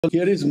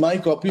Here is my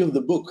copy of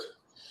the book.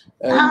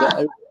 And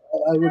I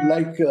would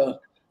like,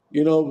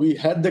 we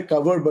had the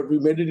cover, but we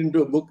made it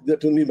into a book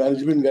that only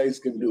management guys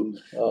can do.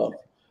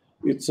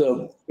 It's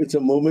a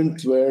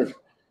moment where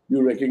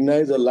you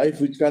recognize a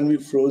life which can be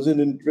frozen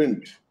in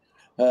print.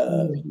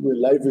 Where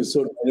life is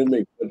so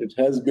dynamic, but it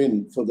has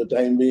been for the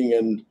time being.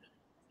 And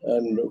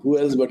who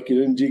else but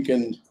Kiranji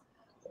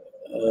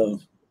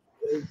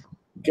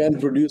can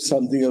produce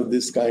something of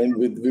this kind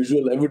with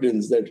visual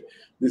evidence that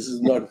this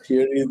is not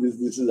theory,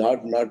 this is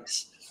hard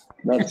nuts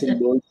and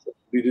bolts of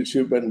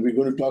leadership, and we're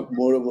going to talk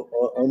more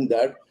on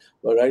that.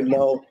 But right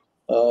now,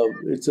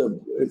 it's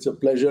a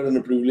pleasure and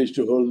a privilege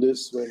to hold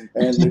this, and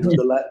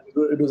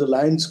it was a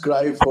lion's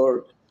cry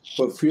for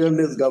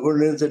fearless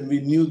governance, and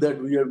we knew that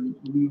we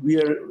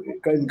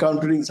are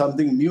encountering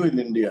something new in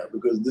India,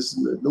 because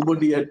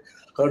nobody had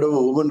heard of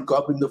a woman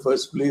cop in the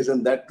first place,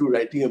 and that too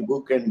writing a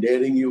book and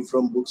daring you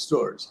from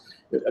bookstores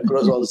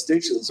across all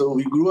stations. So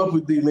we grew up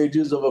with the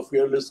images of a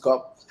fearless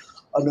cop,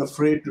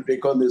 unafraid to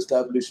take on the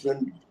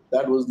establishment.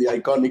 That was the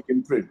iconic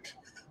imprint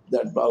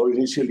that our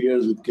initial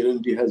years with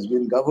Kiranji has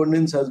been.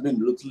 Governance has been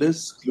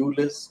ruthless,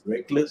 clueless,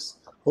 reckless,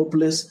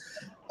 hopeless,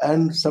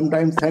 and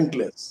sometimes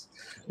thankless.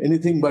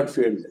 Anything but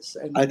fearless.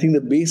 And I think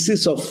the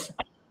basis of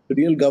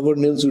real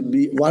governance would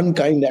be one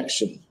kind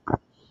action,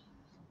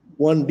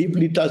 one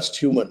deeply touched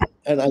human.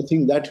 And I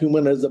think that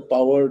human has the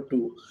power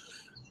to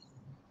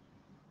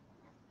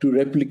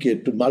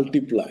replicate, to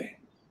multiply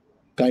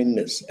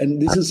kindness.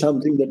 And this is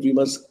something that we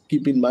must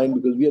keep in mind,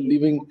 because we are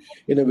living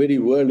in a very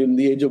world, in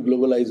the age of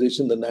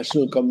globalization. The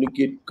national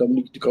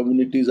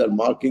communities are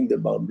marking their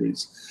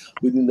boundaries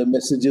within the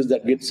messages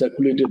that get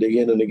circulated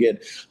again and again.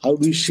 How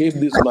do we shape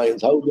these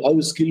minds? How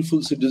is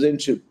skillful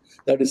citizenship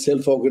that is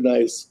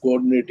self-organized,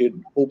 coordinated,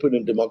 open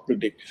and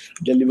democratic,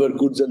 deliver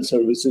goods and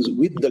services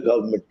with the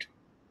government?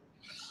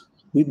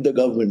 With the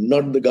government,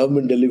 not the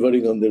government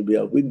delivering on their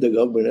behalf, with the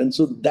government. And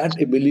so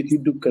that ability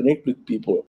to connect with people